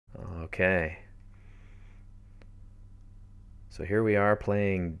Okay. So here we are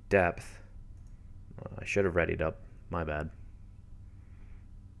playing depth. I should have readied up. My bad.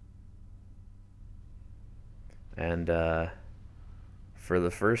 And for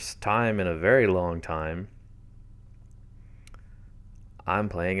the first time in a very long time, I'm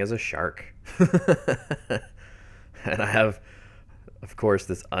playing as a shark. And I have, of course,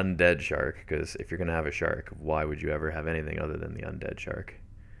 this undead shark, because if you're going to have a shark, why would you ever have anything other than the undead shark?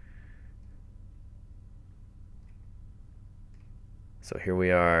 So here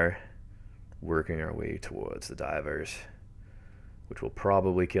we are, working our way towards the divers, which will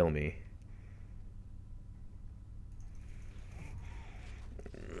probably kill me.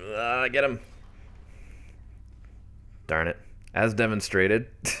 Get him. Darn it. As demonstrated.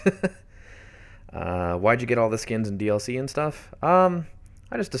 Why'd you get all the skins and DLC and stuff? I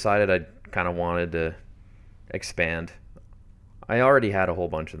just decided I kind of wanted to expand. I already had a whole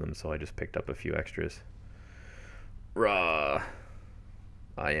bunch of them, so I just picked up a few extras. Rah.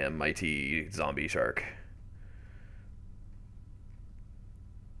 I am mighty zombie shark.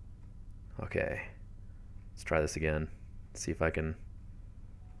 Okay. Let's try this again. See if I can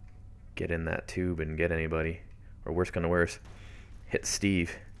get in that tube and get anybody. Or worse kind of worse, hit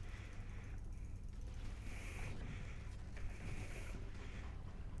Steve.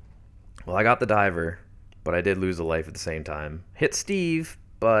 Well, I got the diver, but I did lose a life at the same time. Hit Steve,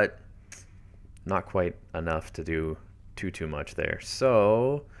 but not quite enough to do too much there.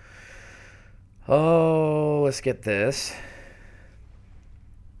 So, let's get this.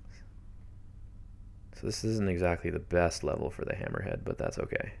 So this isn't exactly the best level for the Hammerhead, but that's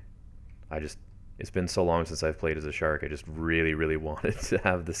okay. It's been so long since I've played as a shark, I just really wanted to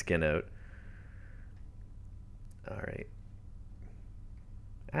have the skin out. Alright.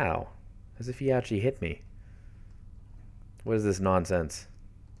 Ow. As if he actually hit me. What is this nonsense?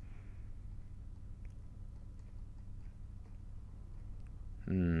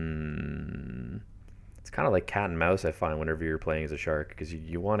 It's kind of like cat and mouse, I find, whenever you're playing as a shark, because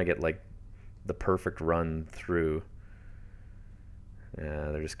you want to get, like, the perfect run through.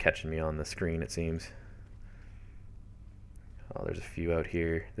 Yeah, they're just catching me on the screen, it seems. Oh, there's a few out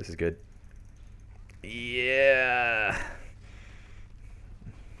here. This is good. Yeah.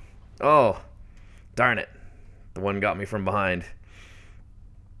 Oh, darn it. The one got me from behind.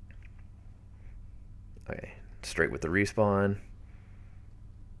 Okay, straight with the respawn.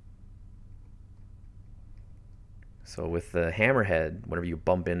 So with the Hammerhead, whenever you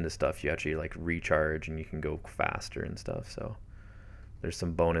bump into stuff, you actually like recharge and you can go faster and stuff. So there's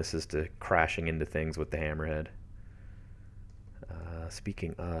some bonuses to crashing into things with the Hammerhead.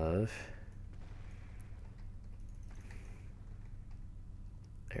 Speaking of,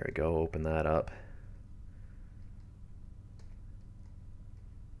 there we go, open that up.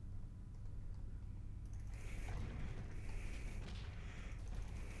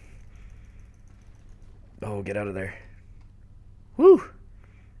 Oh, get out of there. Woo!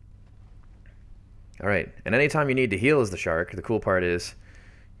 Alright, and anytime you need to heal as the shark, the cool part is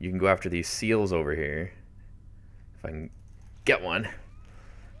you can go after these seals over here. If I can get one.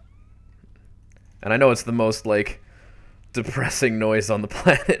 And I know it's the most, like, depressing noise on the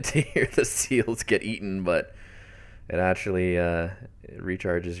planet to hear the seals get eaten, but it actually it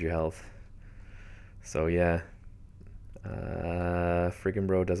recharges your health. So, yeah. Friggin'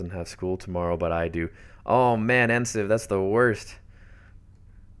 bro doesn't have school tomorrow, but I do. Oh, man, Ensiv, that's the worst.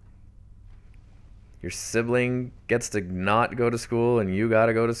 Your sibling gets to not go to school and you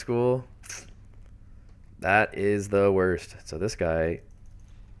gotta go to school. That is the worst. So this guy,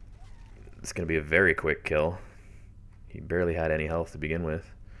 it's gonna be a very quick kill. He barely had any health to begin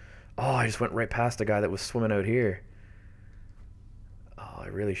with. Oh, I just went right past a guy that was swimming out here. Oh, I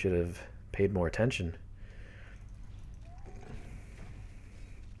really should have paid more attention.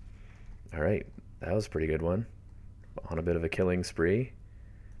 Alright, that was a pretty good one. On a bit of a killing spree.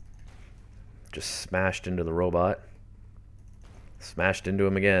 Just smashed into the robot. Smashed into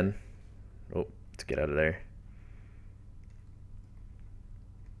him again. Oh, let's get out of there.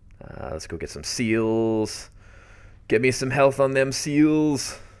 Let's go get some seals. Get me some health on them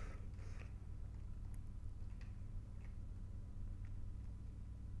seals.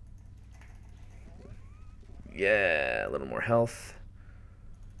 Yeah, a little more health.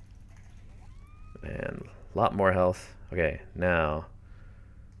 And a lot more health. Okay, now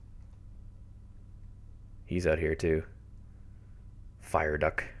he's out here too. Fire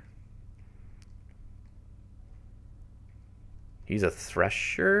duck. He's a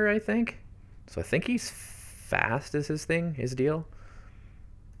thresher, I think. So I think he's fast is his thing, his deal.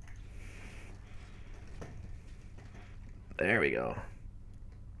 There we go.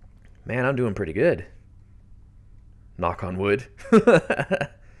 Man, I'm doing pretty good. Knock on wood.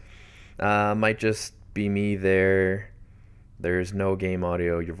 Might just be me there. There's no game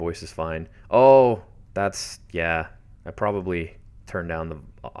audio. Your voice is fine. Oh, that's... yeah. I probably turned down the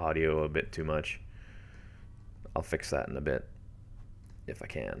audio a bit too much. I'll fix that in a bit. If I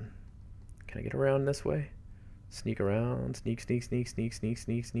can. Can I get around this way? Sneak around. Sneak, sneak, sneak, sneak, sneak,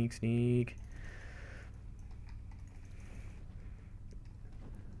 sneak, sneak, sneak.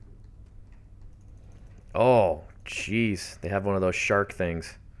 Oh, jeez. They have one of those shark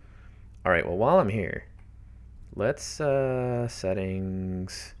things. Alright, well, while I'm here, let's,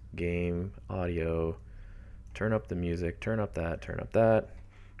 settings, game, audio, turn up the music, turn up that.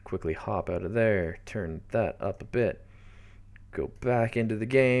 Quickly hop out of there, turn that up a bit. Go back into the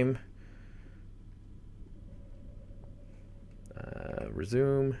game.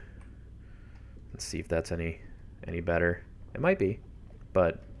 Resume. Let's see if that's any better. It might be,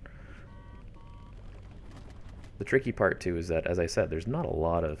 but the tricky part too is that, as I said, there's not a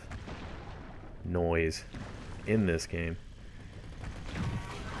lot of noise in this game.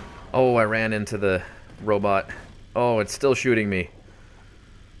 Oh, I ran into the robot. Oh, it's still shooting me.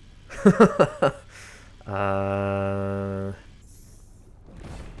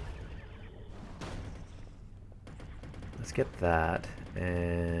 Let's get that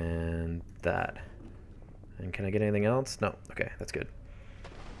and that. And can I get anything else? No. Okay, that's good.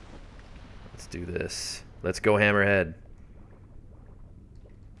 Let's do this. Let's go, Hammerhead.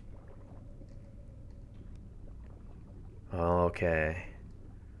 Okay.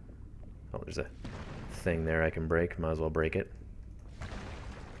 Oh, there's a thing there I can break. Might as well break it.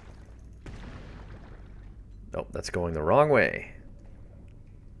 Oh, that's going the wrong way.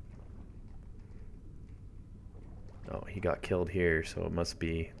 Oh, he got killed here, so it must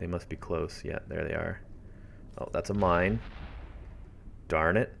be, they must be close. Yeah, there they are. Oh, that's a mine.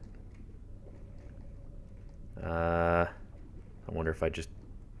 Darn it. I wonder if I just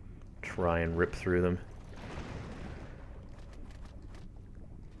try and rip through them.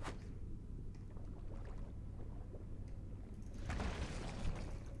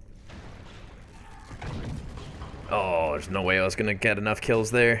 Oh, there's no way I was gonna get enough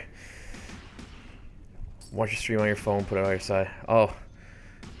kills there. Watch your stream on your phone, put it on your side. Oh,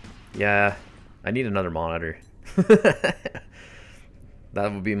 yeah, I need another monitor. That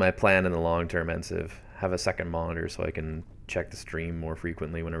would be my plan in the long term, Ensiv. Have a second monitor so I can check the stream more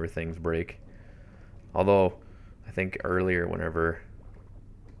frequently whenever things break. Although, I think earlier whenever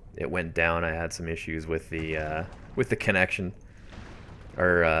it went down, I had some issues with the connection,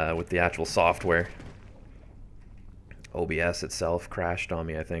 or with the actual software. OBS itself crashed on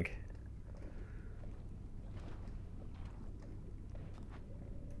me, I think.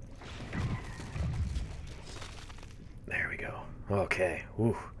 There we go. Okay.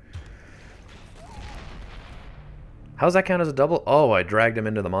 Woo. How's that count as a double? Oh, I dragged him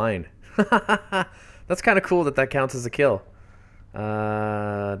into the mine. That's kind of cool that counts as a kill.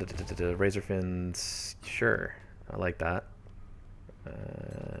 Razor fins. Sure. I like that.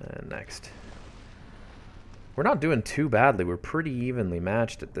 Next. We're not doing too badly. We're pretty evenly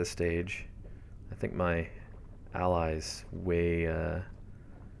matched at this stage. I think my allies way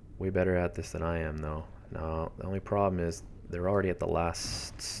better at this than I am, though. No, the only problem is they're already at the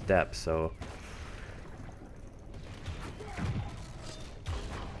last step, so...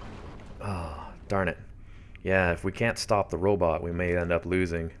 Oh, darn it. Yeah, if we can't stop the robot, we may end up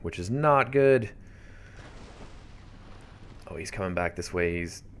losing, which is not good. Oh, he's coming back this way.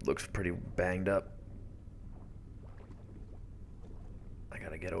 He's looks pretty banged up. I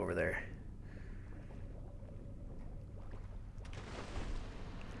gotta get over there.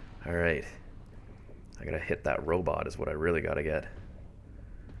 Alright. I gotta hit that robot is what I really gotta get.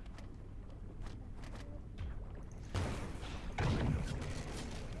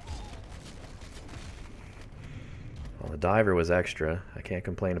 Well, the diver was extra. I can't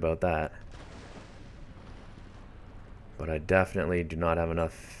complain about that. But I definitely do not have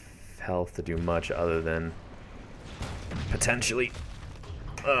enough health to do much other than potentially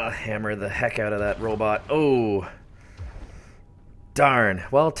hammer the heck out of that robot. Oh, darn.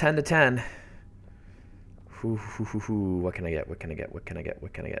 Well, 10 to 10. What can I get? What can I get? What can I get?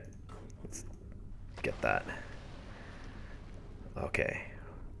 What can I get? Let's get that. Okay.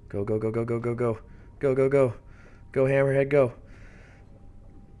 Go, go, go, go, go, go, go. Go, go, go. Go, Hammerhead, go.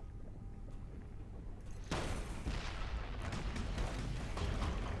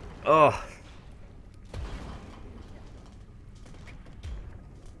 Oh.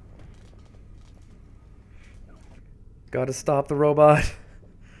 Gotta stop the robot.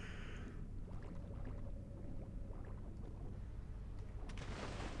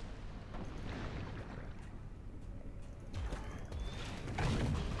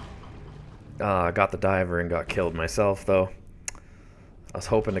 I got the diver and got killed myself, though. I was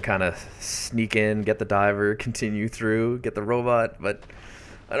hoping to kind of sneak in, get the diver, continue through, get the robot, but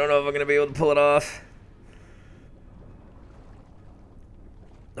I don't know if I'm going to be able to pull it off.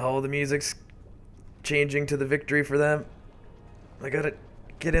 Oh, the music's changing to the victory for them. I gotta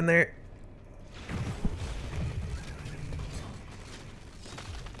get in there.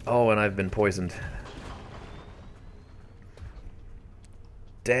 Oh, and I've been poisoned.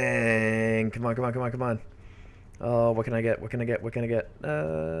 Dang. Come on, come on, come on, come on. Oh, what can I get? What can I get? What can I get?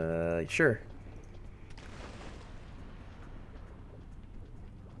 Sure.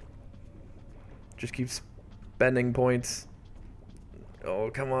 Just keep spending points. Oh,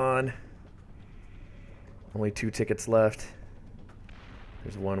 come on. Only 2 tickets left.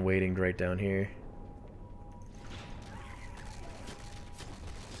 There's one waiting right down here.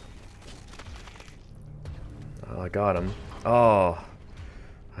 Oh, I got him. Oh.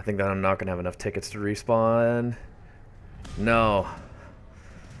 I think that I'm not going to have enough tickets to respawn. No.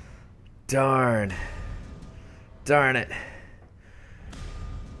 Darn. Darn it.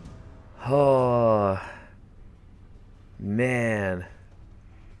 Oh. Man.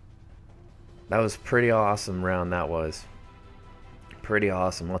 That was pretty awesome round, that was. Pretty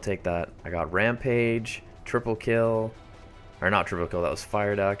awesome. I'll take that. I got Rampage, triple kill. Or not triple kill, that was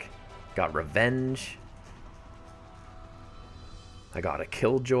Fire Duck. Got Revenge. I got a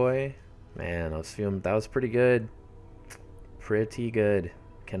Killjoy. Man, I was feeling that was pretty good. Pretty good.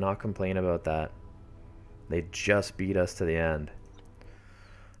 Cannot complain about that. They just beat us to the end.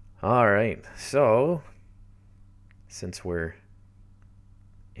 Alright, so since we're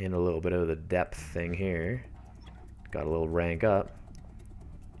in a little bit of the depth thing here, got a little rank up.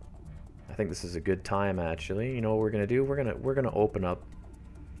 I think this is a good time actually. You know what we're gonna do? We're gonna open up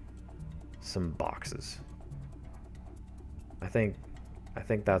some boxes. I think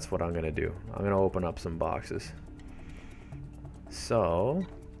that's what I'm gonna do. I'm gonna open up some boxes. So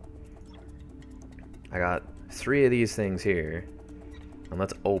I got 3 of these things here, and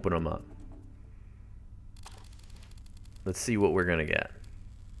let's open them up. Let's see what we're gonna get.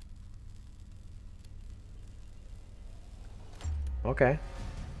 Okay.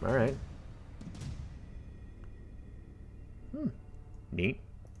 All right. Neat.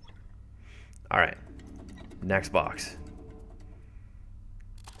 All right. Next box.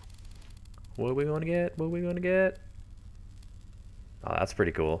 What are we going to get? What are we going to get? Oh, that's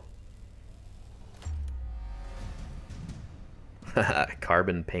pretty cool.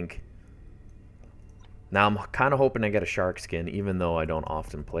 Carbon pink. Now I'm kind of hoping I get a shark skin, even though I don't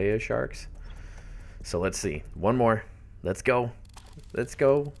often play as sharks. So let's see. One more. Let's go. Let's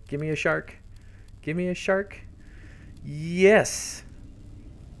go. Give me a shark. Give me a shark. Yes.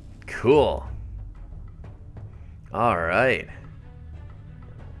 Cool. All right.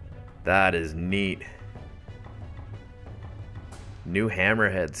 That is neat. New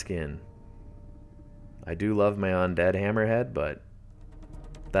Hammerhead skin. I do love my undead Hammerhead, but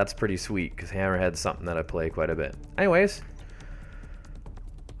that's pretty sweet because Hammerhead's something that I play quite a bit. Anyways,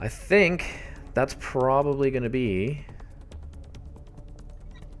 I think that's probably going to be...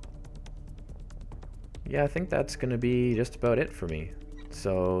 Yeah, I think that's going to be just about it for me.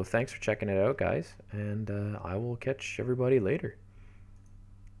 So thanks for checking it out, guys, and I will catch everybody later.